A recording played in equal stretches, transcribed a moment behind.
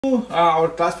Our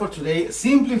class for today,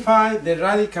 simplify the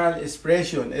radical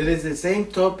expression. It is the same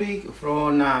topic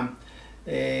from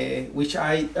which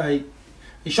I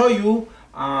show you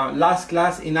last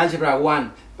class in Algebra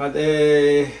 1, but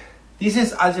this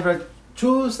is Algebra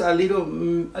 2, a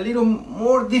little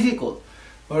more difficult,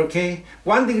 okay,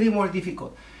 1 degree more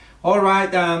difficult. All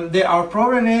right, our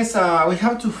problem is we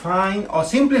have to find or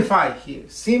simplify here,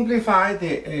 simplify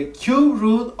the cube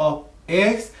root of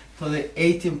x to the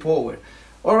 18th power.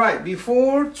 All right,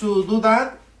 before to do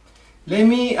that, let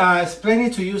me explain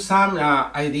it to you some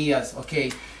ideas.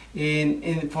 Okay,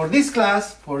 for this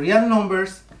class, for real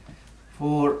numbers,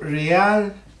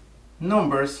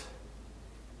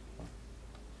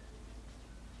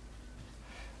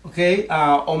 okay,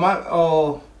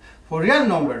 for real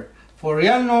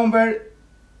number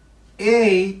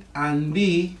A and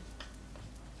B,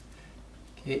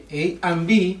 okay, A and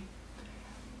B,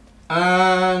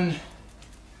 and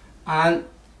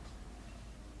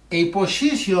a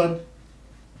position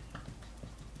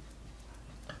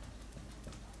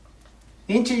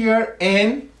integer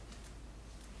n,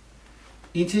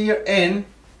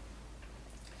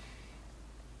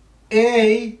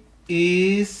 A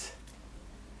is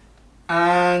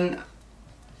an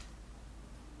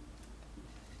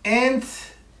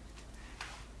nth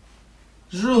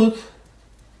root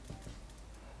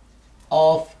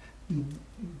of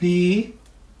B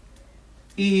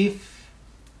if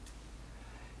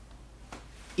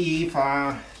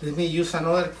let me use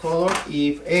another color,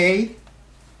 if A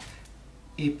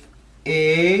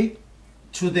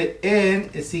to the n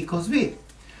is equals B.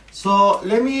 So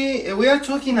we are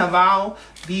talking about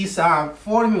this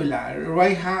formula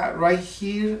right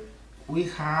here. We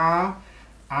have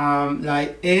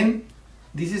like n,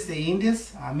 this is the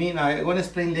index. I mean, I'm going to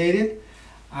explain later.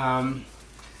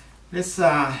 Let's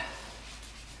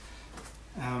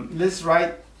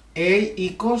write A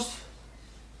equals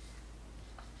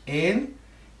n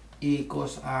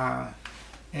equals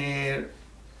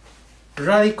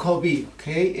radical b.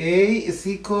 Okay, A is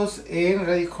equals n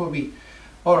radical b.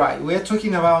 All right, we are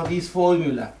talking about this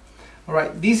formula. All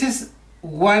right, this is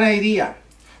one idea.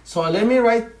 So let me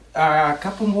write a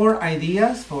couple more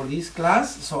ideas for this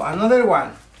class. So another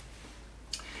one,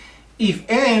 if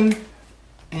n,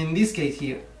 in this case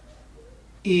here,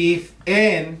 if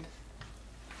n,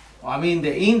 I mean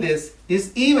the index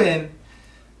is even,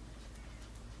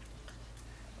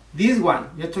 this one,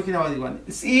 we are talking about this one,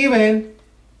 it's even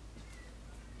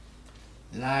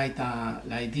like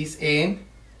this n,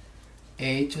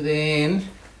 A to the n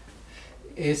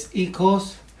is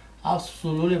equals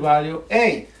absolute value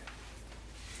A.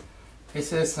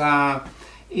 This is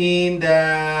in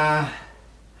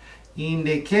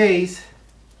the case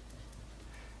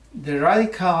the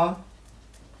radical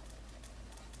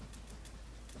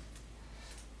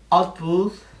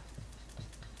output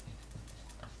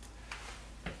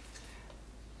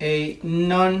a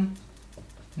non-negative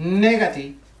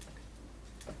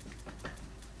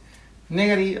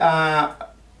value.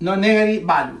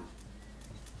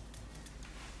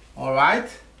 All right,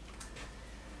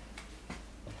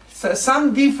 so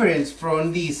some difference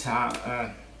from this.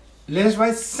 Let's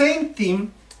write same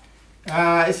thing.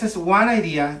 This is one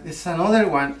idea. This is another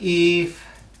one. If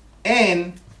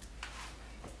n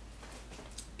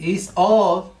is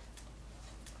odd,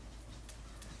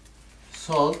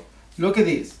 so look at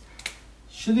this.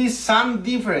 Should be some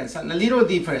difference and a little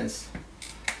difference.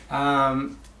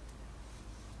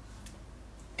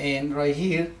 And right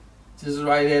here, just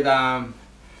write it an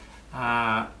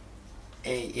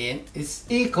is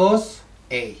equals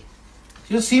A.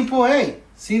 Just simple A.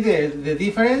 See the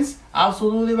difference?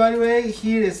 Absolute value A,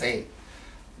 here is A.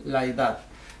 Like that.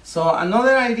 So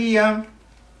another idea,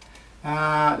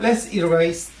 let's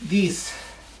erase this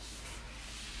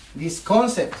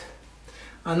concept.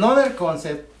 Another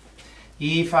concept,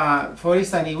 if for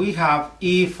instance, if we have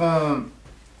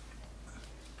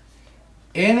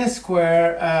n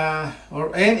squared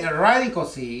or n radical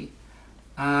c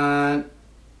and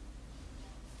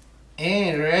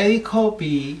n radical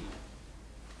b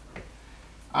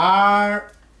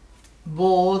are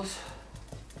both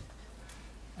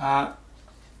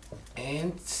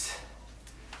nth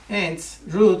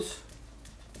roots,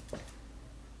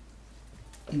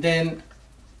 then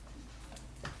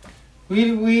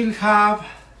we will have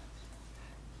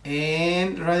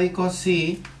n radical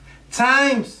c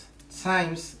times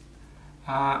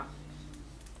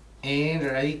n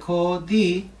radical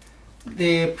d.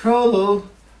 The product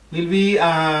will be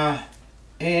n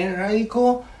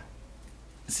radical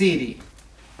cd.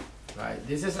 Right,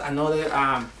 this is another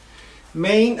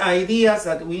main ideas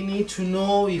that we need to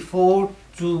know before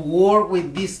to work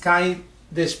with this kind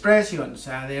the expression, o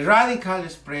sea, the radical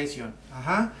expression.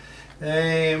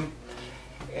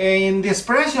 In the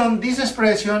expression, this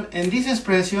expression, and this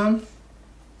expression,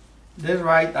 let's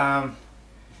write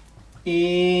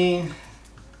in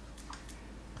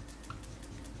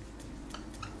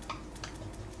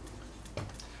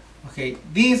okay,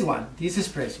 this one, this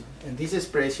expression, and this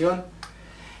expression,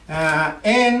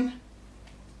 and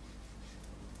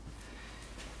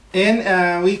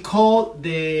we call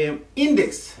the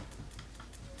index,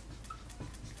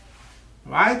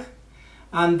 right?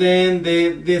 And then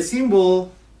the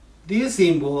symbol, this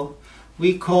symbol,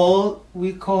 we call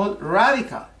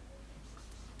radical.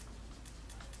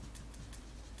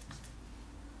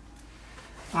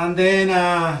 And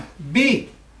then B,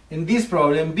 in this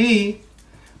problem, B,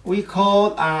 we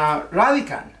call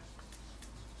radical.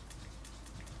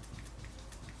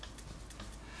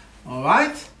 All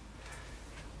right.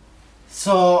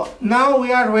 So now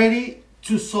we are ready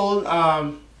to solve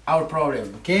our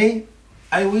problem. Okay,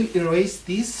 I will erase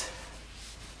this,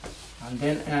 and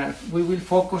then we will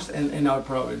focus in our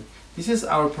problem. This is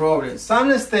our problem.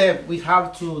 Some step we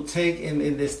have to take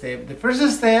in this step. The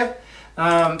first step,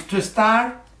 to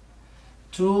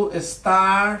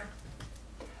start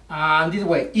this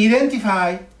way,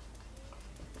 identify.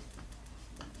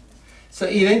 So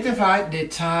identify the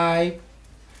type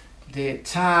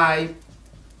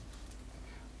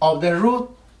of the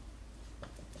root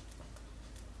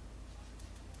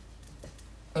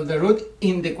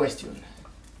in the question.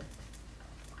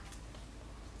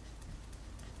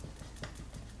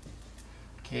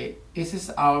 Okay, this is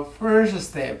our first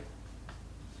step.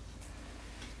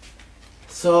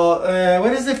 So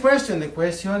what is the question? The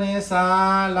question is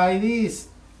like this.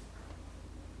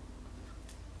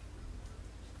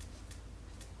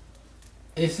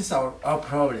 This is our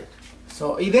problem.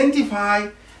 So identify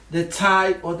the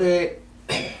type of the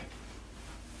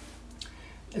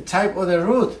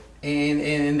root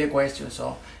in the question.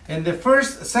 So in the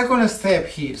second step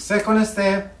here,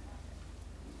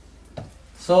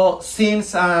 so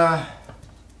since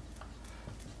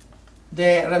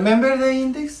remember the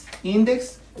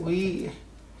index,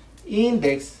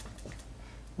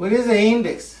 what is the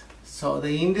index? So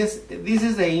the index, this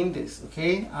is the index.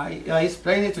 Okay, I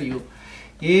explained it to you.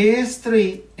 Is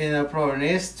 3 in the problem,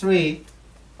 is 3.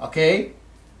 Okay,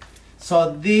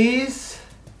 so this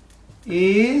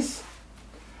is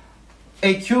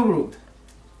a cube root.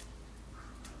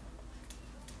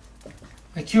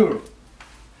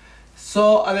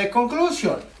 So the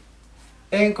conclusion.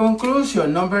 In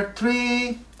conclusion, number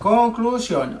 3,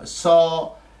 conclusion.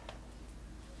 So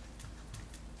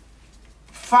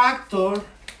factor,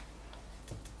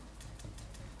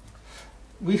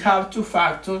 we have to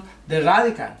factor the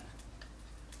radical.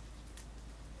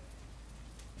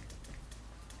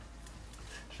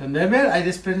 Remember, I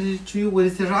explained it to you what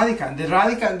is the radical. The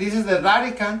radical, this is the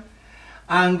radical,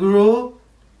 and group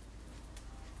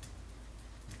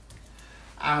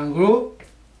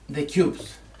the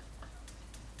cubes.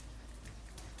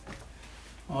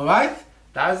 All right,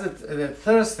 that's the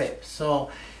third step.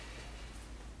 So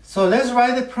let's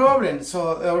write the problem.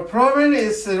 So our problem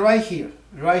is right here.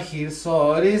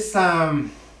 So it is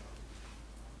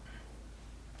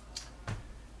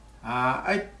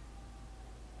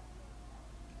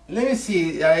let me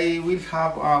see. I will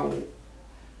have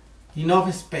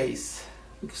enough space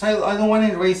because I don't want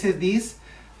to erase this.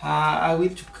 I will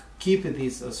keep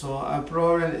this. So our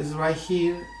problem is right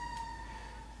here.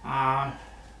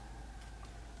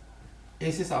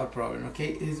 This is our problem. Okay,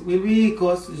 it will be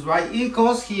equals, is right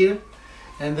equals here,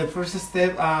 and the first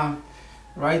step,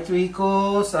 right to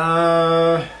equals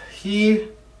here.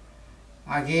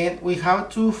 Again, we have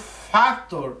to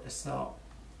factor. So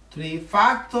 3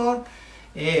 factor.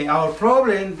 Our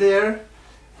problem there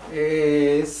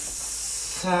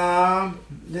is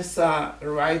let's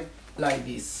write like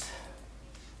this: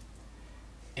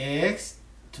 x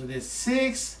to the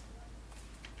 6,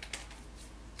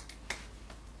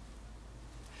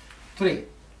 3.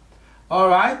 All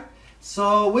right.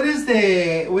 So what is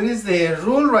the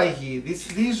rule right here?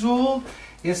 This rule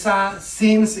is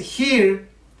since here.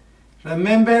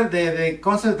 Remember the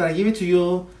concept that I give it to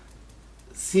you.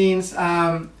 Since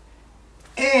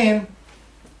n,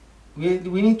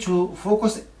 we need to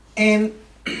focus n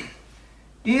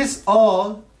is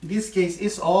all. This case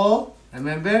is all.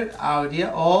 Remember our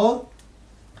idea, all.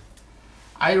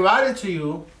 I write it to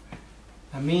you.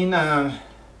 I mean n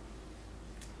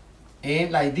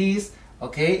like this.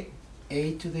 Okay,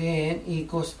 a to the n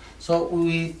equals. So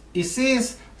it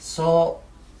is. So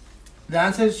the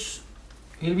answer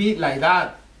will be like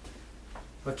that.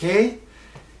 Okay.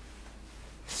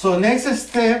 So next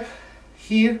step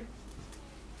here,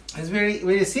 It's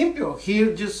very simple.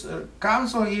 Here just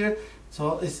cancel here,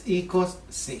 so it's equals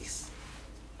 6,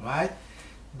 right?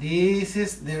 This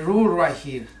is the rule right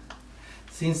here.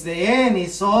 Since the n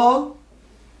is all,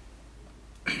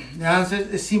 the answer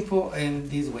is simple in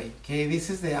this way. Okay, this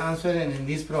is the answer in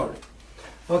this problem.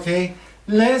 Okay,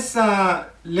 let's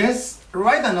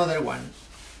write another one.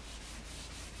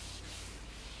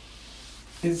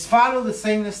 It's follow the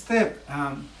same step.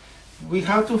 We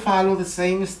have to follow the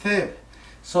same step.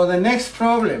 So the next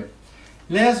problem,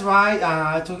 let's write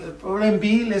problem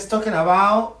B. Let's try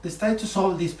to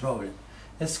solve this problem.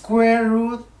 Square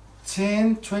root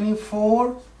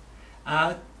 1024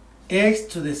 x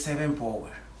to the 7th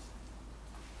power.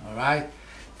 All right.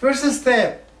 First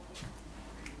step.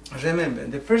 Remember,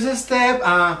 the first step,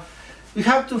 we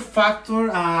have to factor.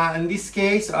 In this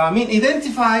case,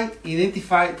 identify.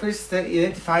 First step,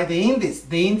 identify the index.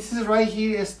 The index right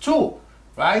here is 2,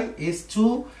 right? It's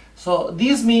 2. So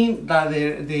this means that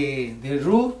the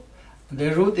root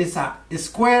is a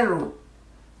square root.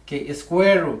 Okay, a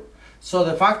square root. So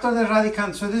the factor the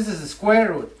radicand. So this is a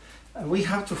square root. We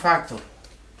have to factor.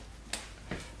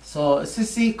 So this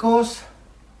is equals.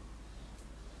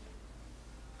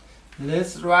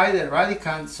 Let's write the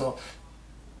radicand. So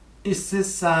this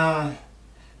is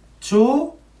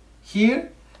 2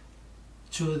 here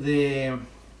to the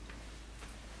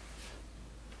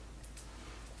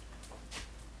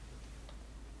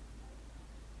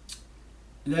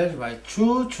let's write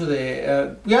 2 to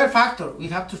the we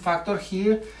have to factor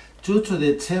here 2 to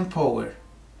the 10th power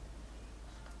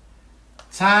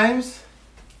times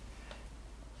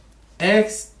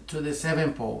x to the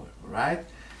 7th power, right?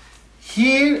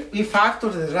 Here we factor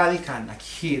the radicand, like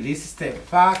here, this step,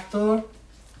 factor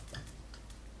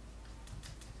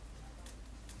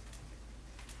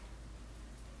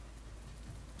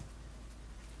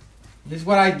this is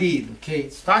what I did. Okay,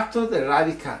 it's factor the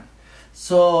radicand.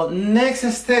 So next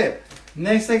step,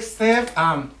 let's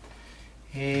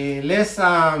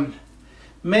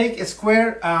make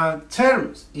square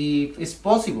terms if it's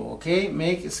possible. Okay,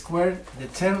 make square the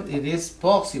term. It is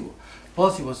possible.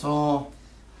 So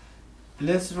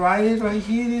let's write it right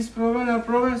here. This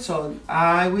problem. So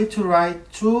I will to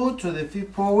write 2 to the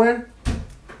 5th power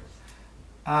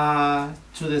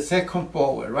to the 2nd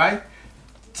power, right?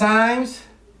 Times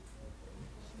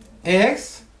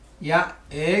x. Yeah,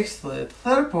 x to the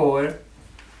 3rd power.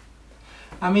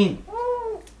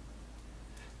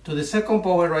 To the 2nd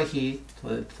power right here, to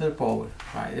the 3rd power,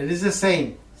 right? It is the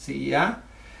same, see, yeah?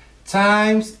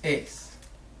 Times x.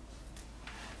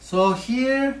 So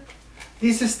here,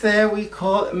 this step we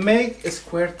call make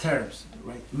square terms,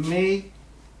 right? Make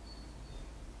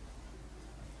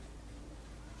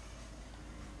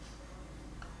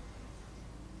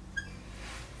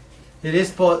it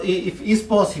is if it's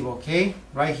possible, okay?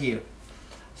 Right here.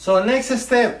 So next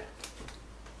step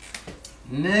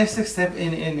in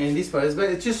this process,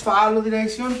 but just follow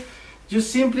direction.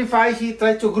 Just simplify here.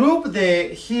 Try to group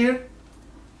the here.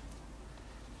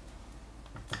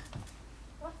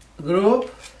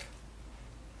 Group.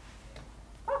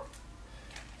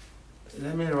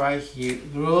 Let me write here.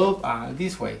 Group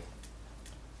this way.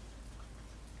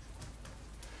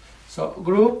 So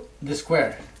group the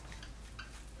square.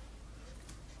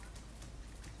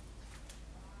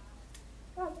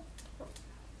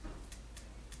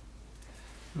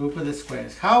 Group of the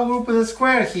squares. How group of the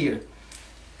square here?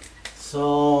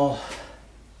 So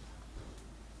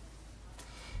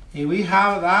if we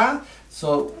have that,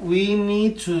 so we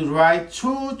need to write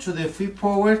 2 to the 5th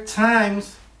power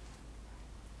times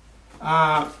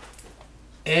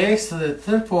x to the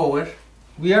 3rd power.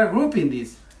 We are grouping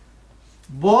this.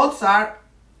 Both are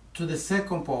to the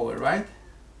 2nd power, right?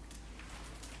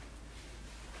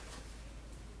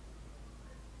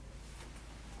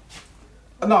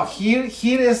 No, here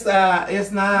is not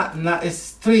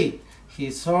it's 3.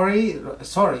 Sorry.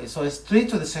 So it's 3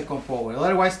 to the 2nd power.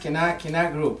 Otherwise, cannot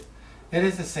group. It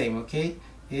is the same, okay?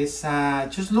 It's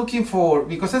just looking for,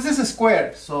 because this is a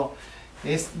square, so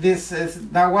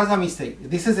that was a mistake.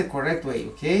 This is the correct way,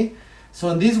 okay?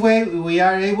 So in this way we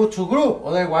are able to group.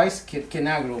 Otherwise,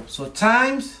 cannot group. So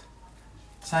times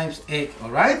x.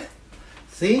 All right?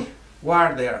 See,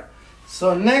 we're there.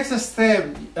 So next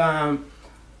step.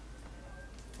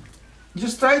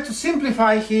 Just try to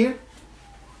simplify here.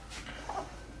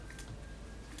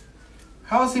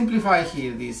 How simplify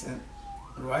here this?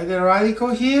 Write the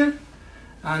radical here,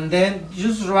 and then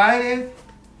just write it.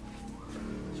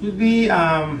 Should be 2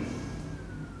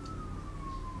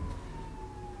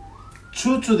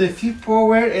 to the 5th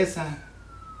power is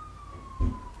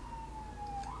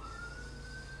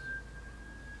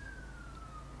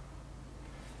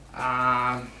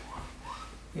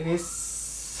it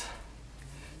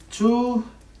 2,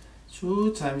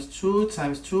 2 times 2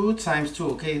 times 2 times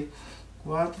 2, okay,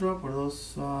 4 por 2,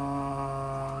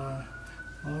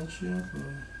 8,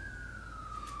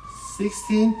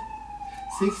 16,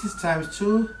 16 times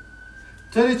 2,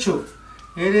 32.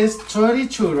 It is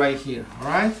 32 right here,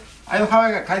 alright? I don't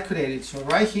have a calculator, so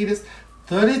right here is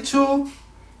 32,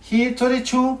 here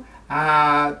 32,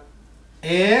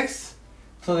 x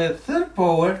to the third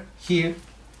power here,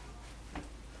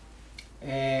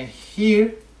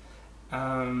 here,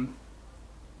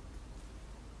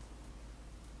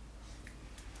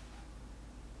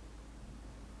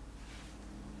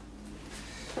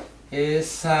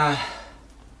 is yeah,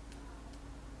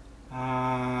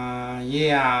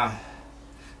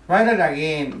 write it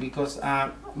again, because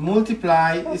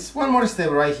multiply is one more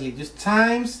step right here, just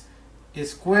times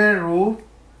square root.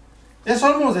 It's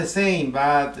almost the same,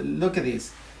 but look at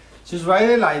this, just write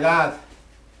it like that.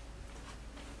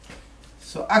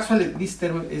 So actually this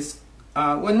term is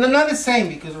well, not the same,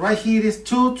 because right here is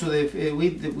 2 to the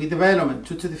with development,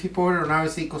 2 to the 5th power now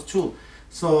is equals 2.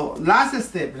 So last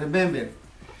step, remember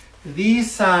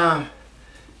this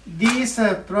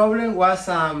problem was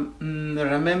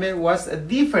remember, was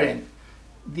different.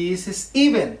 This is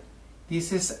even.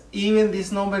 This is even.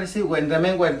 This number is even.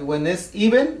 Remember when it's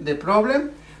even, the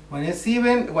problem, when it's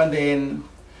even, when then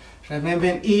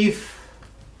remember if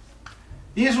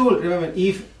this rule, remember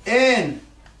if n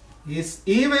is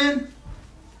even,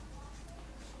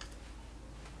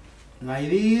 like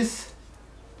this,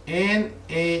 n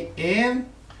a n,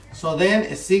 so then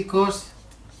it's equals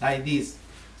like this.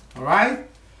 All right.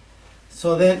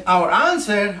 So then our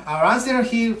answer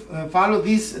here follow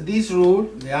this rule.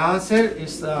 The answer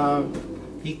is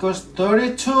equals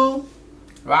 32,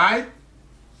 right?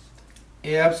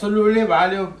 Absolutely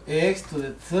value of x to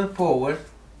the third power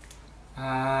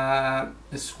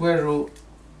square root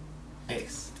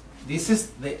x. This is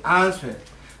the answer.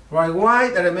 Right? Why?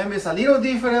 I remember it's a little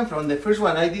different from the first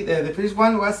one I did. The first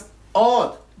one was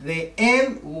odd. The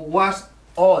n was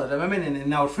odd. Remember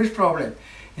in our first problem.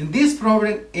 In this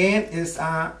problem, n is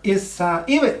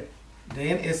even. The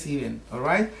n is even. All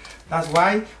right. That's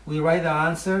why we write the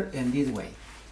answer in this way.